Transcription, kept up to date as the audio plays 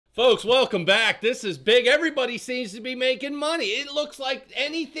Folks, welcome back. This is big. Everybody seems to be making money. It looks like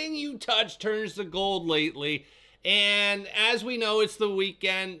anything you touch turns to gold lately. And as we know, it's the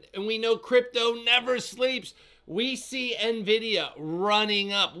weekend, and we know crypto never sleeps. We see Nvidia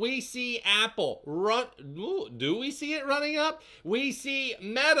running up. We see Apple run. Ooh, do we see it running up? We see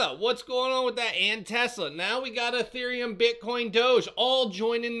Meta. What's going on with that? And Tesla. Now we got Ethereum, Bitcoin, Doge, all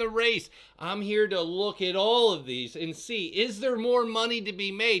joining the race. I'm here to look at all of these and see, is there more money to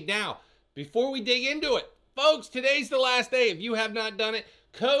be made? Now, before we dig into it, folks, today's the last day. If you have not done it,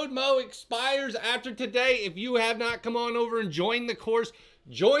 Code Mo expires after today. If you have not come on over and joined the course,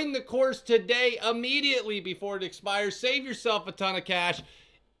 join the course today immediately before it expires. Save yourself a ton of cash.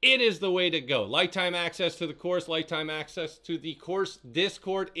 It is the way to go. Lifetime access to the course, lifetime access to the course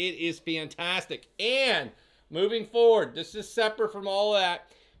Discord. It is fantastic. And moving forward, this is separate from all that.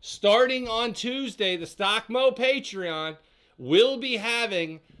 Starting on Tuesday, the Stock Mo Patreon will be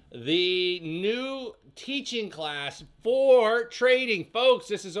having the new teaching class for trading. Folks,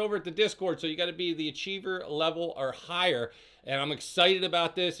 this is over at the Discord, so you got to be the achiever level or higher. And I'm excited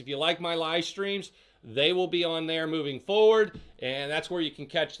about this. If you like my live streams, they will be on there moving forward, and that's where you can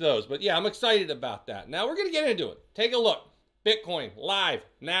catch those. But yeah, I'm excited about that. Now we're going to get into it. Take a look. Bitcoin live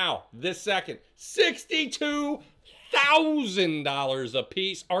now, this second. $62,000 a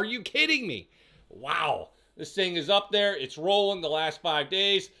piece. Are you kidding me? Wow. This thing is up there. It's rolling the last 5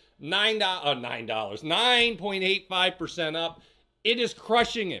 days. $9.85% up. It is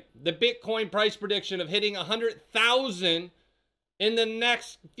crushing it. The Bitcoin price prediction of hitting 100,000 in the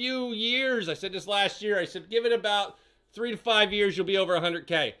next few years. I said this last year. I said, give it about 3 to 5 years, you'll be over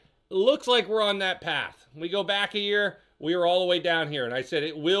 100K. Looks like we're on that path. We go back a year, we were all the way down here. And I said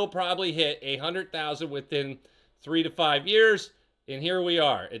it will probably hit 100,000 within 3 to 5 years. And here we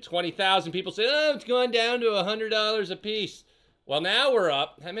are at 20,000. People say, oh, it's gone down to $100 a piece. Well, now we're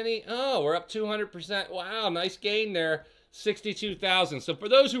up. How many? Oh, we're up 200%. Wow, nice gain there. 62,000. So for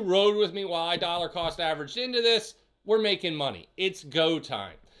those who rode with me while I dollar cost averaged into this, we're making money. It's go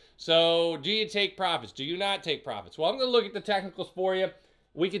time. So do you take profits? Do you not take profits? Well, I'm going to look at the technicals for you.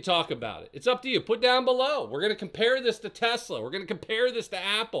 We can talk about it. It's up to you. Put down below. We're going to compare this to Tesla. We're going to compare this to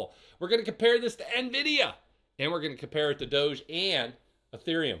Apple. We're going to compare this to Nvidia. And we're going to compare it to Doge and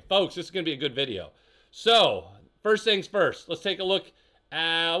Ethereum. Folks, this is going to be a good video. So first things first, let's take a look.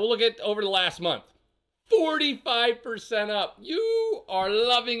 We'll look at over the last month. 45% up. You are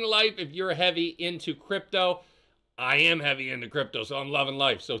loving life if you're heavy into crypto. I am heavy into crypto, so I'm loving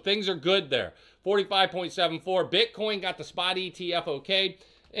life. So things are good there. 45.74. Bitcoin got the spot ETF okay.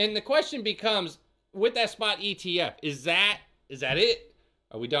 And the question becomes, with that spot ETF, is that it?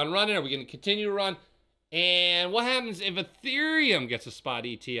 Are we done running? Are we going to continue to run? And what happens if Ethereum gets a spot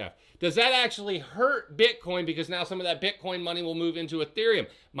ETF? Does that actually hurt Bitcoin because now some of that Bitcoin money will move into Ethereum?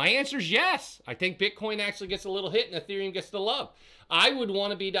 My answer is yes. I think Bitcoin actually gets a little hit and Ethereum gets the love. I would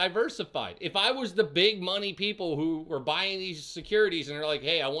want to be diversified. If I was the big money people who were buying these securities and they're like,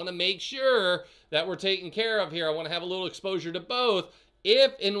 hey, I want to make sure that we're taken care of here. I want to have a little exposure to both.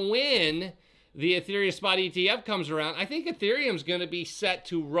 If and when the Ethereum spot ETF comes around, I think Ethereum's going to be set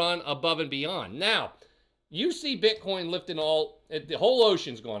to run above and beyond. Now, you see Bitcoin lifting the whole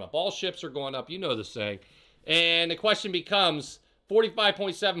ocean's going up. All ships are going up. You know the saying. And the question becomes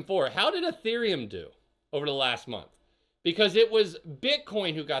 45.74. How did Ethereum do over the last month? Because it was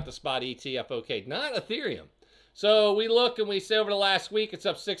Bitcoin who got the spot ETF okay, not Ethereum. So we look and we say over the last week, it's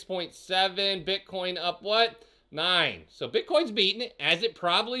up 6.7. Bitcoin up what? 9. So Bitcoin's beating it, as it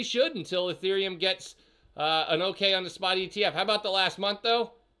probably should, until Ethereum gets an okay on the spot ETF. How about the last month,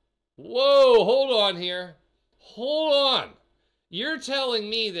 though? Whoa, hold on here. Hold on. You're telling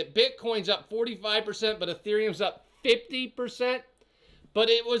me that Bitcoin's up 45%, but Ethereum's up 50%? But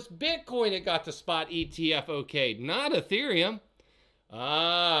it was Bitcoin that got the spot ETF okay, not Ethereum.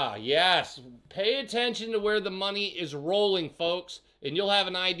 Ah, yes. Pay attention to where the money is rolling, folks, and you'll have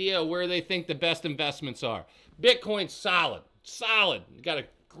an idea of where they think the best investments are. Bitcoin's solid. Solid. Got a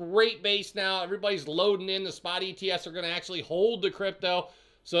great base now. Everybody's loading in. The spot ETFs are going to actually hold the crypto.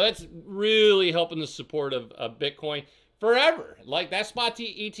 So that's really helping the support of Bitcoin forever. Like that spot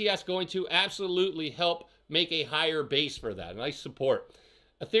ETF is going to absolutely help make a higher base for that. Nice support.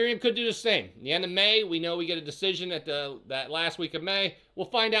 Ethereum could do the same. At the end of May, we know we get a decision at that last week of May. We'll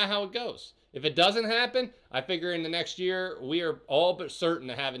find out how it goes. If it doesn't happen, I figure in the next year, we are all but certain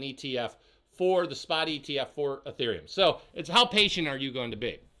to have an ETF for the spot ETF for Ethereum. So it's how patient are you going to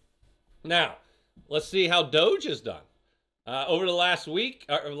be? Now, let's see how Doge has done. Over the last week,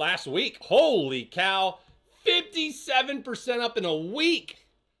 holy cow, 57% up in a week.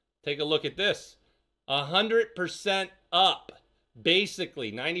 Take a look at this. 100% up.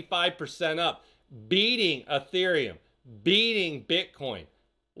 basically 95% up, beating Ethereum, beating Bitcoin.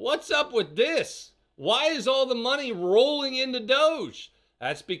 What's up with this? Why is all the money rolling into Doge?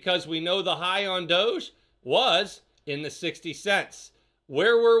 That's because we know the high on Doge was in the 60 cents.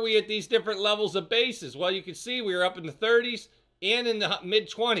 Where were we at these different levels of bases? Well, you can see we were up in the 30s and in the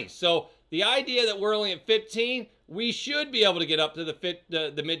mid-20s. So the idea that we're only at 15, we should be able to get up to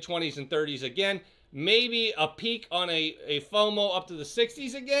the mid-20s and 30s again. Maybe a peak on a FOMO up to the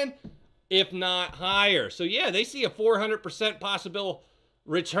 60s again, if not higher. So yeah, they see a 400% possible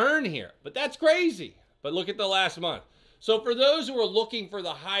return here, but that's crazy. But look at the last month. So for those who are looking for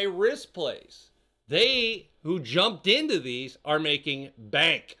the high risk plays, they who jumped into these are making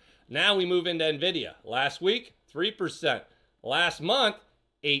bank. Now we move into Nvidia. Last week, 3%. Last month,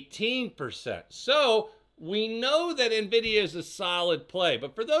 18%. So we know that Nvidia is a solid play,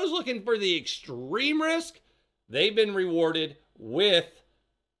 but for those looking for the extreme risk, they've been rewarded with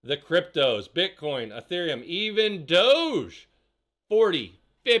the cryptos, Bitcoin, Ethereum, even Doge, 40,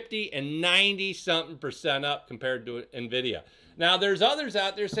 50, and 90-something% up compared to Nvidia. Now, there's others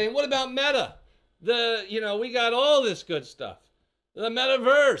out there saying, what about Meta? We got all this good stuff. The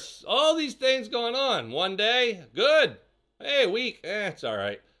metaverse, all these things going on. One day, good. Hey, a week, it's all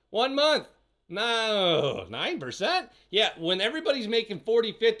right. 1 month, no, 9%? Yeah, when everybody's making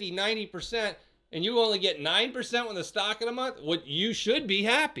 40, 50, 90%, and you only get 9% with the stock in a month, you should be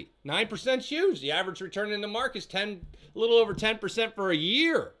happy. 9% is huge. The average return in the market is a little over 10% for a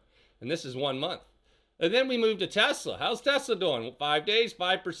year. And this is 1 month. And then we move to Tesla. How's Tesla doing? 5 days,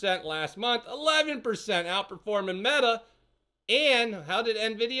 5% last month, 11% outperforming Meta. And how did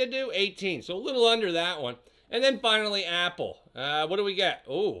Nvidia do? 18. So a little under that one. And then finally, Apple. What do we get?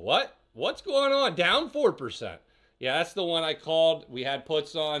 Oh, what? What's going on? Down 4%. Yeah, that's the one I called. We had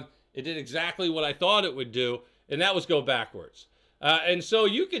puts on. It did exactly what I thought it would do, and that was go backwards. And so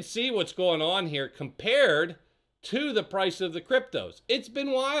you can see what's going on here compared to the price of the cryptos. It's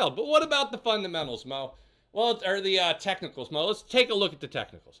been wild. But what about the fundamentals, Mo? Well, or the technicals, Mo. Let's take a look at the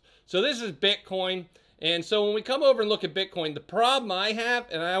technicals. So this is Bitcoin. And so when we come over and look at Bitcoin, the problem I have,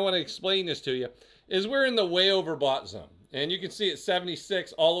 and I want to explain this to you, is we're in the way overbought zone. And you can see it's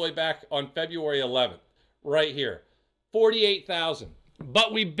 76 all the way back on February 11th, right here, 48,000.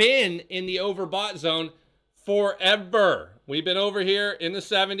 But we've been in the overbought zone forever. We've been over here in the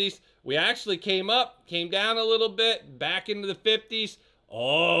 70s. We actually came down a little bit, back into the 50s,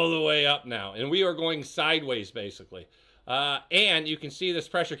 all the way up now. And we are going sideways, basically. And you can see this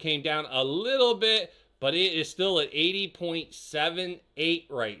pressure came down a little bit, but it is still at 80.78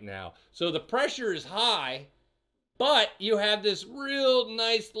 right now. So the pressure is high, but you have this real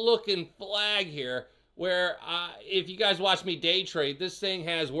nice looking flag here where if you guys watch me day trade, this thing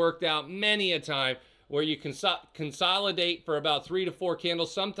has worked out many a time where you can consolidate for about 3 to 4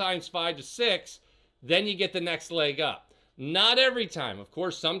 candles, sometimes 5 to 6, then you get the next leg up. Not every time. Of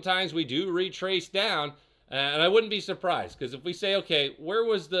course, sometimes we do retrace down, and I wouldn't be surprised, because if we say, okay, where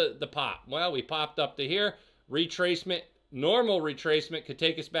was the pop? Well, we popped up to here, retracement, normal retracement could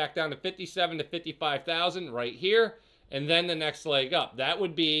take us back down to 57 to 55,000 right here, and then the next leg up. That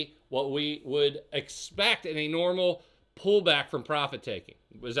would be what we would expect in a normal pullback from profit taking.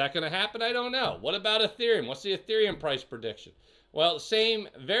 Was that going to happen? I don't know. What about Ethereum? What's the Ethereum price prediction? Well, same,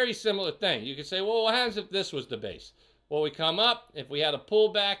 very similar thing. You could say, well, what happens if this was the base? Well, we come up. If we had a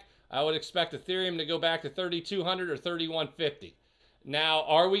pullback, I would expect Ethereum to go back to 3,200 or 3,150. Now,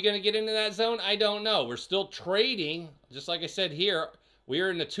 are we going to get into that zone? I don't know. We're still trading. Just like I said here, we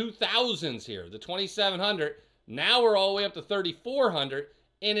are in the 2,000s here, the 2,700. Now we're all the way up to 3,400,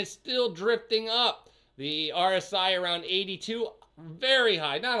 and it's still drifting up. The RSI around 82, very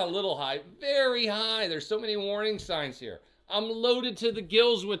high, not a little high, very high. There's so many warning signs here. I'm loaded to the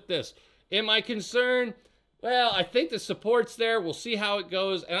gills with this. Am I concerned? Well, I think the support's there. We'll see how it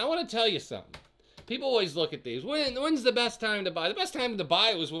goes. And I want to tell you something. People always look at these. When's the best time to buy? The best time to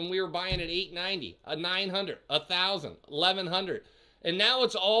buy was when we were buying at 890, a 900, 1,000, 1,100. And now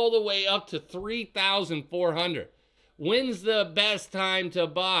it's all the way up to 3,400. When's the best time to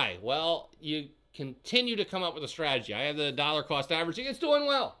buy? Well, you continue to come up with a strategy. I have the dollar cost averaging. It's doing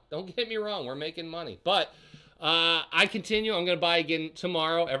well. Don't get me wrong. We're making money. But I continue. I'm going to buy again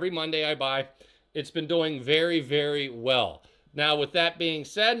tomorrow. Every Monday I buy. It's been doing very, very well. Now, with that being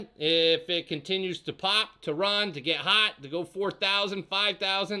said, if it continues to pop, to run, to get hot, to go 4,000,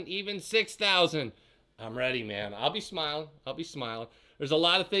 5,000, even 6,000, I'm ready, man. I'll be smiling. I'll be smiling. There's a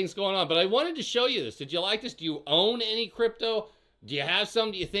lot of things going on, but I wanted to show you this. Did you like this? Do you own any crypto? Do you have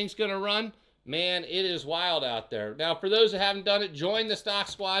some that you think's going to run? Man, it is wild out there. Now, for those that haven't done it, join the Stock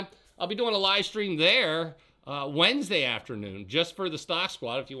Squad. I'll be doing a live stream there Wednesday afternoon, just for the Stock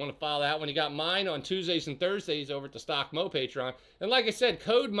Squad, if you want to follow that one. You got mine on Tuesdays and Thursdays over at the Stock Mo Patreon. And like I said,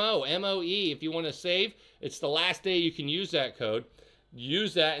 code MO, M-O-E, if you want to save, it's the last day you can use that code.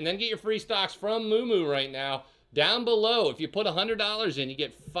 Use that, and then get your free stocks from Moo right now. Down below, if you put $100 in, you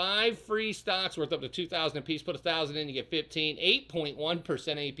get 5 free stocks worth up to $2,000 a piece. Put 1,000 in, you get 15, 8.1%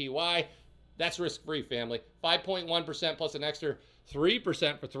 APY. That's risk-free, family. 5.1% plus an extra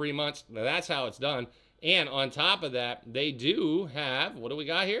 3% for 3 months. Now, that's how it's done. And on top of that, they do have, what do we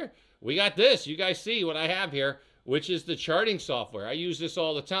got here? We got this. You guys see what I have here, which is the charting software. I use this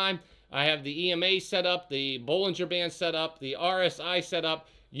all the time. I have the EMA set up, the Bollinger Band set up, the RSI set up.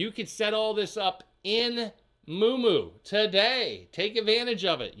 You could set all this up in Moo today. Take advantage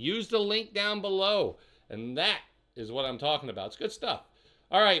of it. Use the link down below. And that is what I'm talking about. It's good stuff.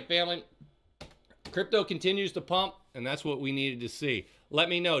 All right, family. Crypto continues to pump, and that's what we needed to see. Let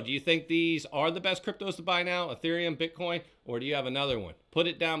me know. Do you think these are the best cryptos to buy now, Ethereum, Bitcoin, or do you have another one? Put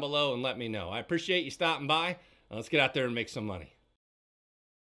it down below and let me know. I appreciate you stopping by. Let's get out there and make some money.